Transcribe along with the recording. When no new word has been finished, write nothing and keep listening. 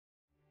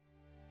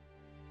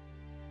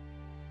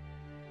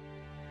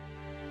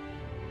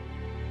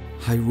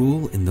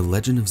Hyrule in the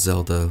Legend of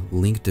Zelda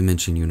Link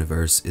Dimension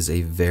universe is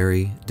a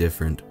very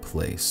different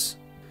place.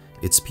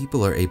 Its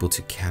people are able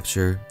to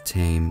capture,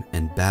 tame,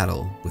 and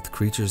battle with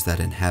creatures that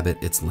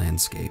inhabit its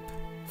landscape.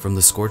 From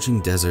the scorching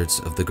deserts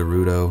of the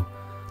Gerudo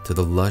to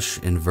the lush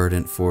and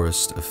verdant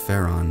forest of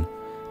Faron,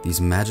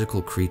 these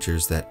magical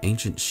creatures that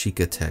ancient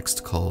Sheikah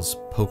text calls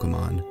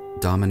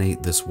Pokemon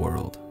dominate this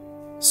world.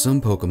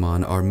 Some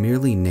Pokemon are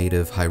merely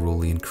native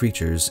Hyrulean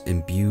creatures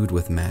imbued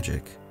with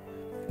magic,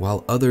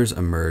 while others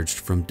emerged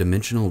from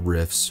dimensional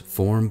rifts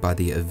formed by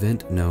the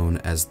event known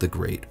as the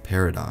Great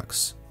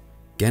Paradox.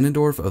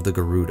 Ganondorf of the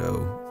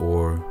Gerudo,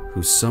 or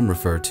who some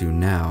refer to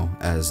now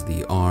as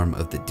the Arm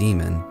of the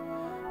Demon,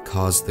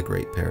 caused the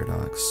Great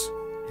Paradox.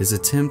 His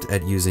attempt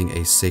at using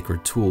a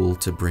sacred tool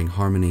to bring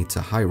harmony to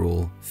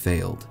Hyrule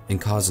failed,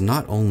 and caused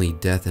not only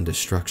death and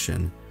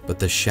destruction, but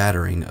the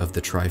shattering of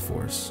the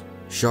Triforce.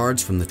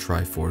 Shards from the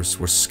Triforce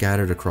were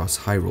scattered across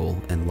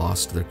Hyrule and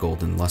lost their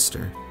golden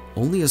luster.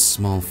 Only a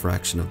small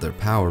fraction of their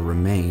power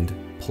remained,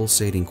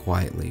 pulsating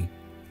quietly,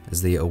 as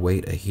they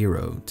await a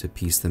hero to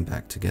piece them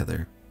back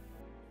together.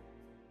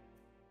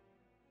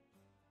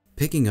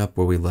 Picking up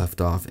where we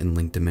left off in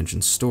Link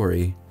Dimension's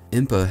story,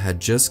 Impa had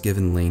just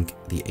given Link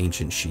the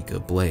Ancient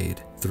Sheikah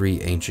Blade,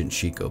 3 Ancient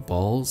Sheikah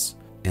Balls,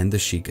 and the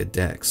Sheikah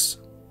Dex.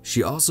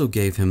 She also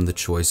gave him the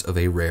choice of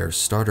a rare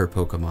starter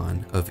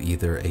Pokemon of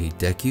either a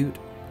Decute,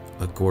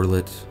 a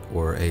Gorlet,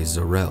 or a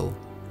Zorel.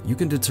 You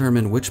can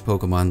determine which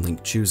Pokemon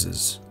Link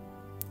chooses.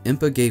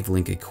 Impa gave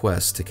Link a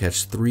quest to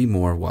catch 3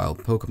 more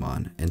wild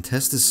Pokemon and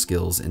test his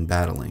skills in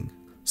battling.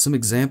 Some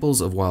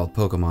examples of wild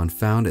Pokemon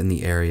found in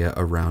the area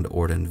around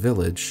Orden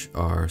Village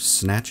are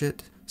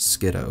Snatchit,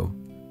 Skiddo,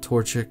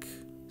 Torchic,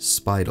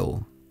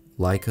 Spidle,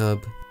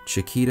 Lycub,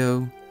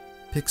 Chiquito,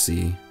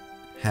 Pixie,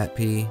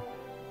 Hatpie,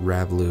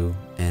 Rablu,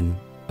 and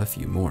a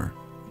few more.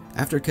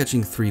 After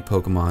catching 3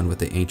 Pokemon with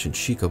the Ancient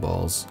Sheikah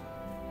Balls,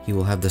 he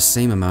will have the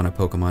same amount of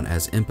Pokemon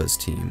as Impa's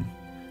team.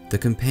 The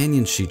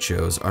companions she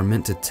chose are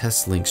meant to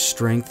test Link's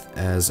strength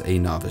as a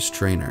novice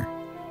trainer.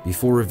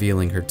 Before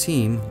revealing her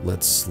team,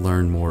 let's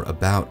learn more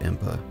about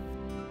Impa.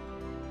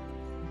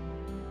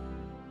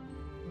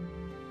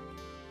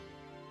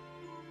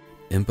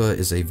 Impa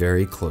is a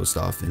very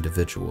closed-off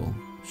individual.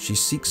 She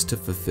seeks to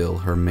fulfill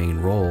her main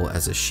role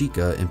as a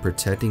Sheikah in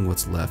protecting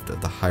what's left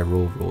of the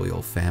Hyrule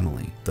royal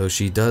family, though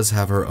she does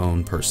have her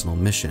own personal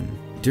mission.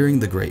 During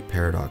the Great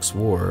Paradox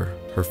War,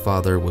 her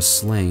father was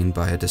slain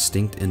by a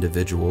distinct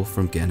individual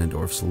from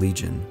Ganondorf's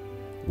legion.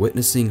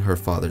 Witnessing her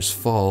father's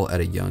fall at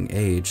a young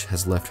age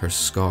has left her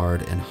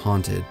scarred and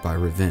haunted by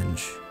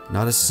revenge.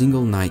 Not a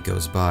single night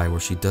goes by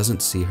where she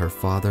doesn't see her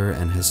father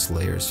and his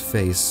slayer's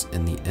face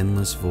in the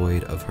endless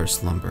void of her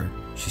slumber.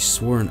 She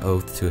swore an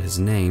oath to his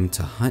name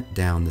to hunt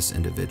down this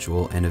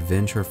individual and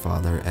avenge her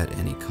father at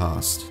any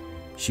cost.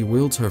 She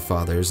wields her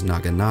father's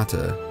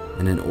Naginata,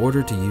 and in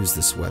order to use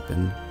this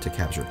weapon to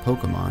capture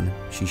Pokemon,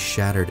 she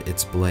shattered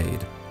its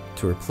blade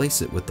to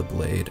replace it with the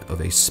blade of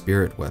a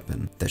spirit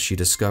weapon that she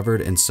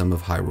discovered in some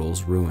of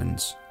Hyrule's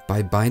ruins.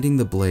 By binding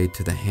the blade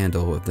to the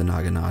handle of the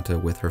Naginata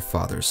with her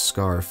father's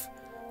scarf,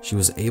 she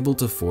was able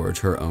to forge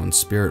her own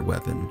spirit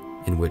weapon,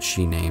 in which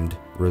she named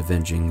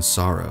Revenging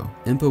Sorrow.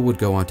 Impa would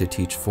go on to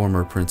teach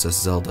former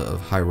Princess Zelda of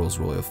Hyrule's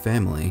royal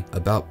family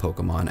about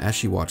Pokemon as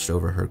she watched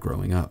over her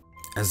growing up.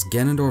 As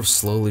Ganondorf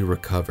slowly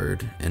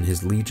recovered and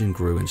his legion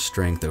grew in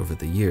strength over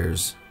the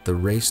years, the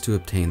race to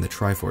obtain the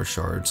Triforce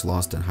shards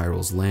lost in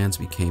Hyrule's lands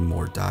became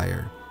more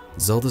dire.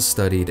 Zelda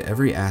studied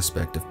every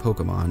aspect of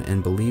Pokemon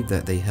and believed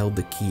that they held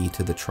the key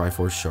to the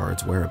Triforce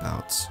shards'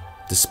 whereabouts.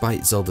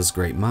 Despite Zelda's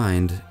great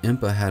mind,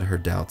 Impa had her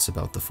doubts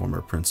about the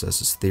former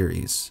princess's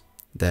theories.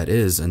 That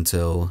is,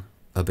 until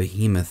a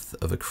behemoth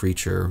of a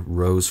creature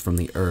rose from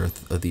the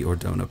earth of the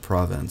Ordona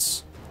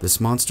province. This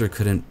monster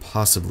couldn't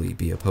possibly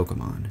be a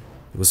Pokemon.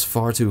 It was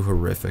far too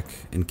horrific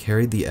and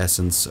carried the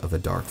essence of a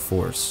dark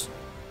force.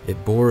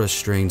 It bore a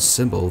strange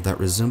symbol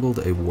that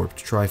resembled a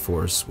warped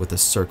Triforce with a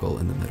circle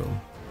in the middle.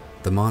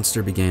 The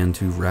monster began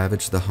to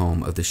ravage the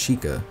home of the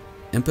Sheikah.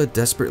 Impa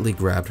desperately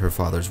grabbed her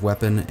father's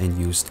weapon and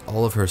used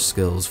all of her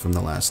skills from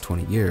the last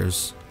 20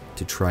 years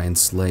to try and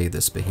slay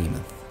this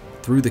behemoth.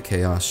 Through the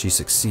chaos, she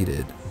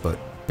succeeded, but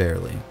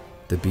barely.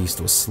 The beast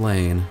was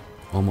slain,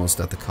 almost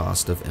at the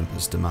cost of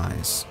Impa's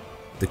demise.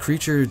 The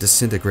creature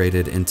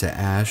disintegrated into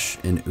ash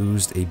and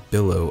oozed a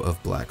billow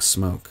of black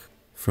smoke.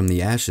 From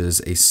the ashes,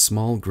 a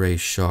small gray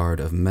shard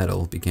of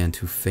metal began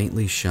to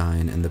faintly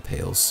shine in the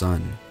pale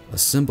sun. A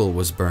symbol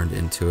was burned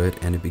into it,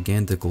 and it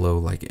began to glow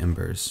like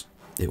embers.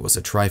 It was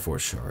a Triforce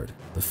shard.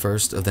 The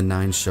first of the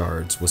 9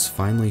 shards was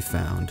finally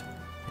found,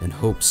 and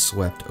hope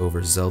swept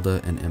over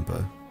Zelda and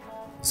Impa.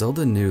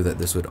 Zelda knew that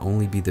this would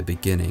only be the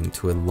beginning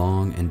to a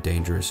long and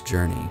dangerous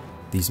journey.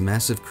 These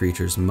massive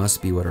creatures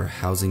must be what are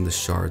housing the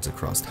shards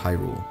across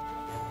Hyrule.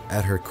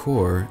 At her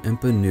core,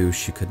 Impa knew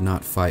she could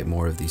not fight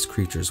more of these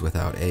creatures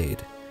without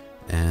aid,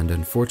 and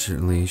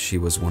unfortunately she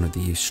was one of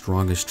the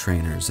strongest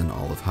trainers in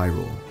all of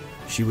Hyrule.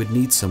 She would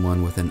need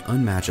someone with an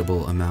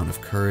unmatchable amount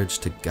of courage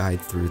to guide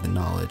through the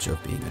knowledge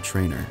of being a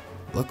trainer.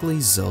 Luckily,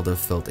 Zelda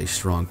felt a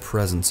strong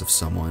presence of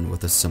someone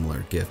with a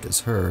similar gift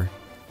as her,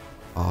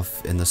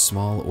 off in the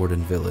small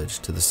Orden village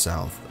to the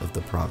south of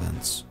the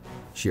province.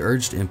 She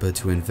urged Impa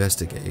to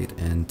investigate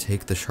and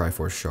take the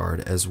Triforce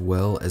shard as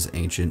well as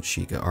ancient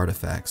Sheikah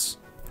artifacts.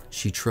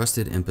 She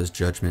trusted Impa's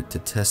judgment to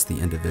test the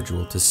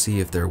individual to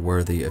see if they're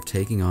worthy of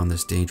taking on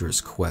this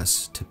dangerous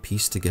quest to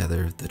piece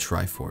together the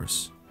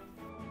Triforce.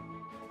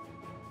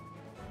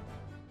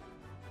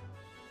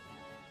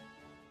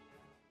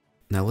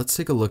 Now let's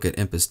take a look at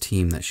Impa's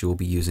team that she will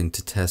be using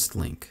to test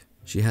Link.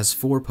 She has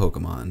 4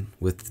 Pokemon,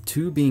 with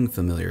 2 being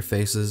familiar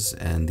faces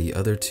and the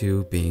other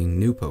 2 being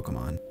new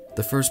Pokemon.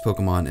 The first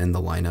Pokemon in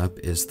the lineup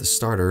is the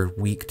starter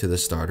weak to the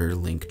starter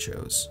Link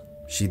chose.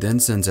 She then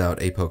sends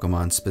out a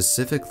Pokemon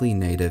specifically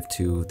native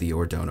to the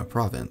Ordona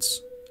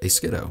province, a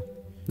Skiddo.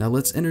 Now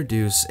let's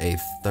introduce a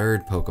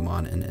third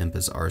Pokemon in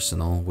Impa's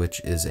arsenal, which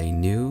is a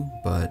new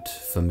but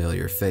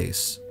familiar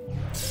face.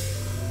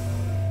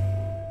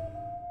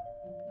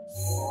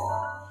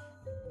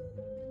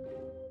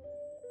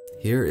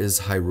 Here is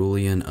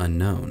Hyrulean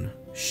Unknown,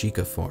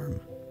 Sheikah form,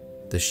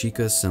 the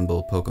Sheikah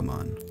symbol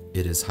Pokemon.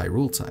 It is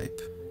Hyrule type.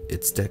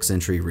 Its dex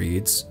entry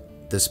reads,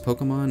 "This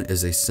Pokemon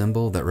is a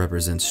symbol that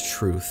represents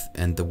truth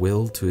and the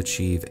will to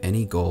achieve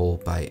any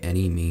goal by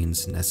any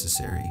means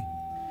necessary.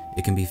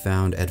 It can be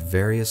found at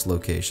various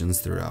locations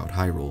throughout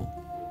Hyrule.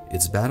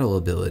 Its battle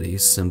ability,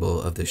 Symbol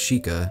of the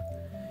Sheikah,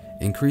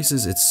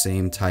 increases its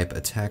same type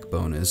attack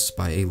bonus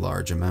by a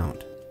large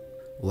amount."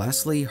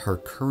 Lastly, her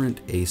current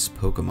ace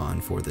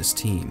Pokemon for this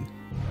team.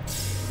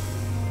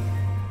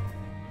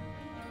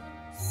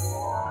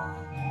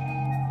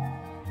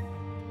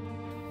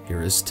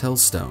 Here is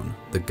Tellstone,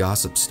 the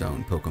Gossip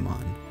Stone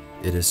Pokemon.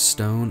 It is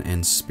Stone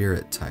and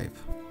Spirit type.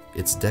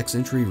 Its dex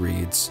entry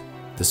reads,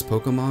 "This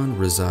Pokemon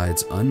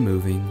resides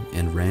unmoving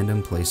in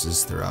random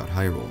places throughout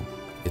Hyrule.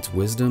 Its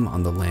wisdom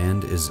on the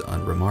land is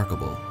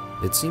unremarkable.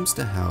 It seems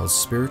to house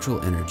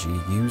spiritual energy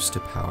used to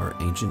power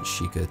ancient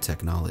Sheikah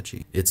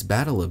technology. Its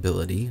battle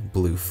ability,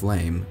 Blue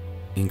Flame,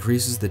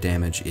 increases the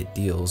damage it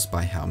deals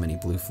by how many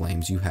blue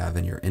flames you have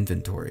in your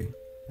inventory.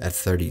 At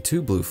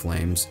 32 blue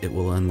flames, it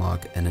will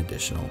unlock an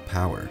additional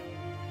power."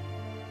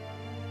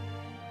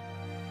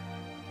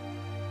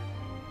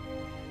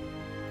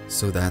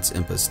 So that's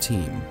Impa's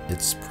team.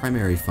 Its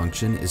primary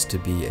function is to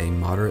be a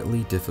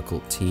moderately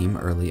difficult team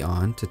early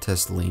on to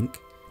test Link,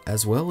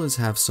 as well as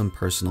have some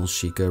personal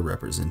Sheikah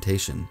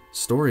representation.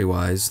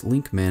 Story-wise,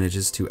 Link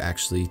manages to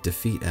actually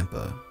defeat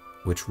Impa,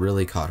 which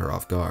really caught her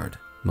off guard,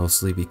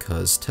 mostly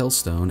because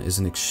Tellstone is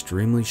an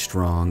extremely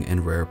strong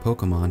and rare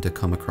Pokemon to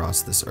come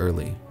across this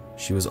early.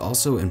 She was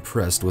also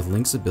impressed with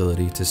Link's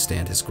ability to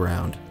stand his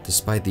ground,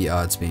 despite the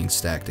odds being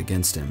stacked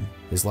against him.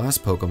 His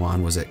last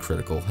Pokemon was at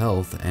critical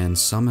health and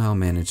somehow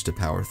managed to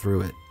power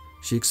through it.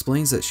 She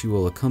explains that she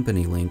will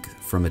accompany Link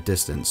from a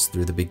distance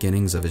through the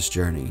beginnings of his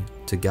journey,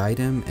 to guide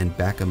him and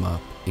back him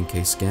up in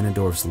case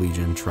Ganondorf's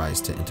Legion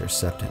tries to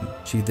intercept him.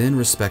 She then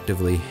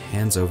respectively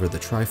hands over the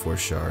Triforce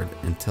shard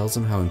and tells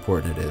him how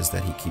important it is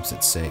that he keeps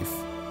it safe.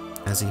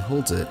 As he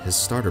holds it, his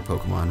starter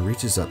Pokemon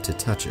reaches up to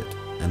touch it,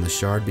 and the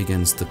shard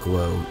begins to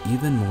glow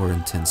even more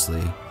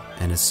intensely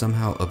and is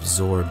somehow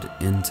absorbed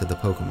into the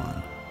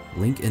Pokemon.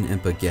 Link and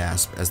Impa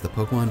gasp as the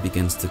Pokemon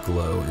begins to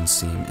glow and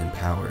seem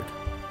empowered.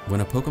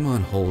 When a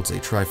Pokemon holds a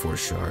Triforce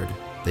shard,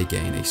 they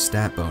gain a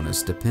stat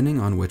bonus depending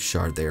on which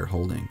shard they are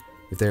holding.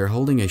 If they are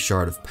holding a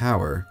shard of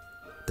power,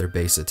 their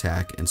base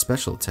attack and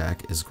special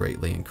attack is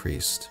greatly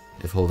increased.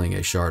 If holding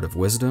a shard of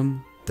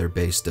wisdom, their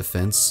base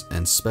defense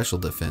and special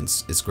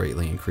defense is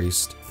greatly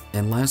increased.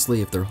 And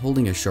lastly, if they're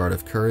holding a shard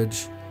of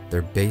courage,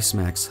 their base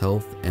max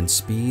health and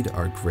speed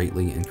are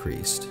greatly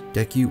increased.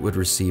 Deku would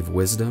receive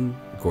wisdom,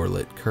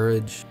 Gorlet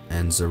courage,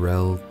 and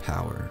Zarel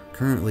power.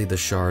 Currently, the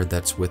shard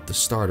that's with the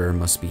starter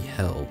must be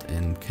held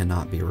and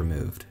cannot be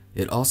removed.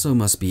 It also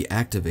must be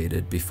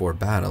activated before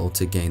battle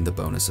to gain the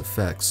bonus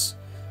effects,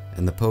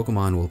 and the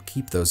Pokemon will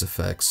keep those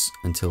effects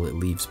until it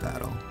leaves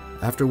battle.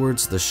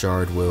 Afterwards, the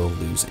shard will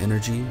lose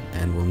energy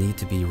and will need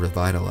to be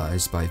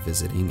revitalized by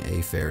visiting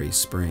a fairy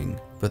spring.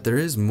 But there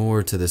is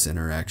more to this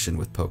interaction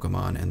with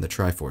Pokemon and the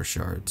Triforce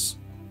shards.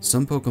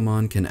 Some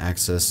Pokemon can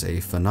access a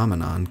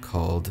phenomenon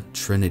called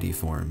Trinity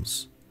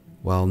Forms.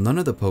 While none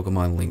of the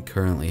Pokemon Link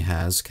currently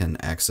has can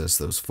access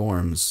those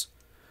forms,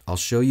 I'll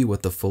show you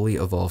what the fully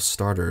evolved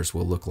starters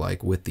will look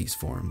like with these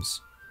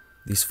forms.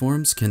 These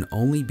forms can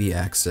only be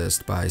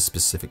accessed by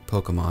specific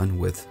Pokemon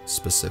with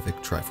specific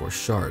Triforce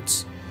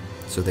shards,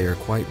 so they are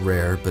quite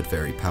rare but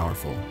very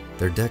powerful.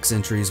 Their dex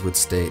entries would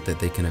state that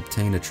they can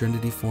obtain a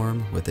Trinity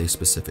form with a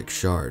specific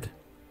shard.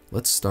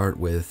 Let's start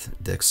with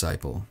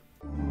Dexcyple.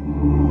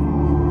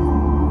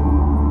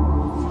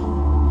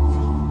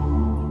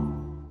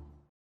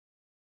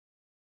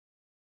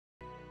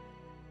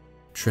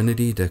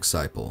 Trinity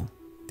Dexcyple,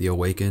 the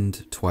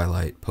awakened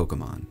Twilight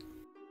Pokemon.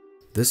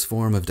 This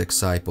form of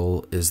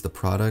Dexcyple is the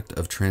product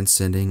of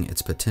transcending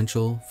its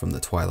potential from the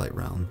Twilight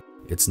Realm.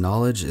 Its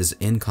knowledge is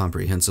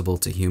incomprehensible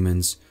to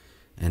humans,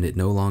 and it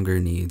no longer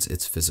needs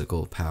its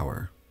physical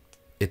power.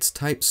 Its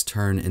types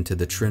turn into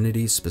the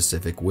Trinity's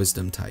specific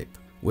Wisdom type,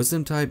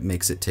 Wisdom type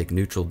makes it take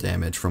neutral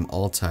damage from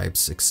all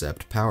types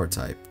except Power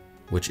type,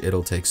 which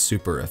it'll take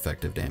super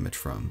effective damage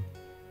from.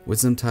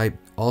 Wisdom type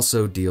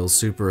also deals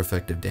super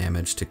effective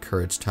damage to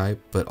Courage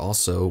type, but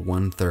also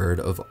 1/3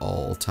 of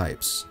all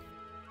types.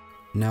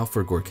 Now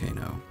for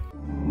Gorkano.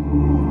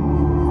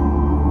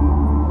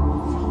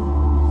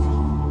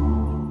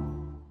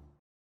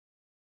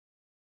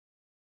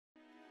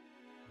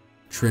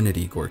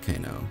 Trinity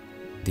Gorkano,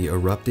 the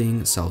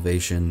Erupting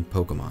Salvation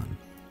Pokemon.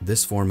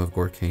 This form of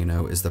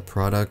Gorkano is the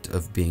product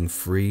of being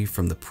free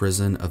from the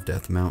prison of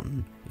Death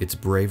Mountain. Its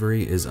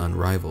bravery is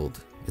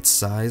unrivaled. Its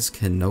size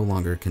can no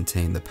longer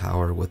contain the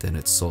power within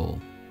its soul.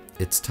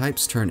 Its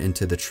types turn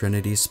into the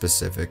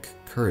Trinity-specific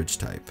Courage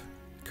type.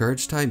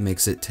 Courage type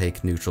makes it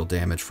take neutral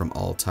damage from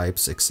all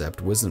types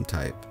except Wisdom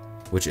type,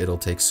 which it'll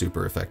take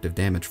super effective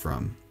damage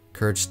from.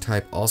 Courage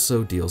type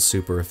also deals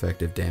super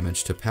effective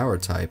damage to Power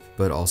type,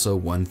 but also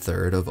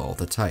 1/3 of all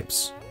the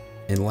types.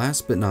 And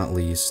last but not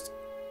least,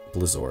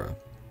 Blizzora.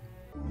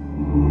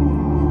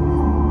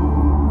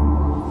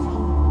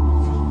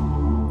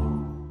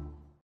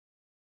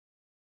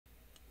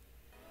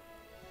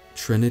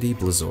 Trinity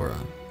Blizzora,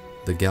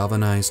 the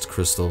Galvanized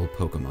Crystal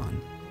Pokemon.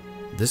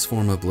 This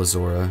form of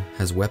Blizzora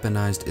has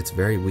weaponized its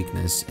very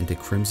weakness into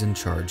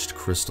crimson-charged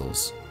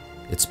crystals.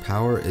 Its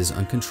power is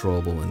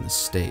uncontrollable in this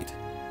state.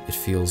 It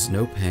feels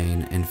no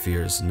pain and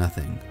fears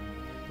nothing.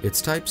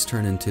 Its types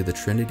turn into the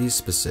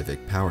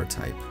Trinity-specific Power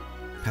type.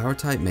 Power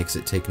type makes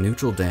it take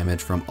neutral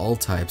damage from all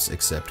types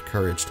except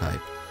Courage type,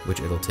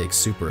 which it'll take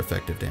super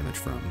effective damage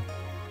from.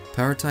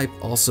 Power type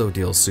also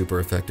deals super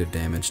effective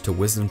damage to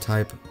Wisdom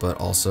type, but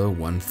also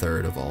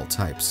 1/3 of all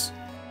types.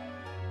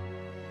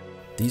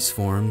 These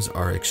forms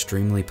are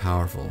extremely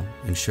powerful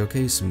and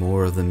showcase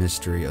more of the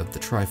mystery of the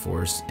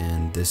Triforce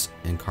in this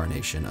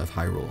incarnation of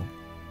Hyrule.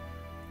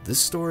 This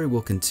story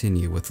will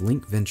continue with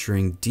Link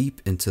venturing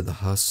deep into the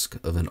husk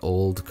of an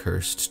old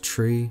cursed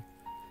tree,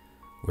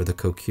 where the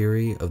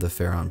Kokiri of the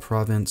Faron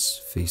province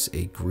face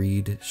a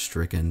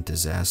greed-stricken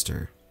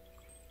disaster.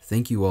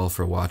 Thank you all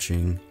for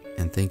watching,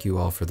 and thank you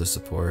all for the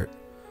support.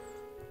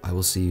 I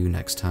will see you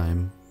next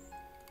time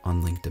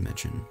on Link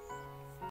Dimension.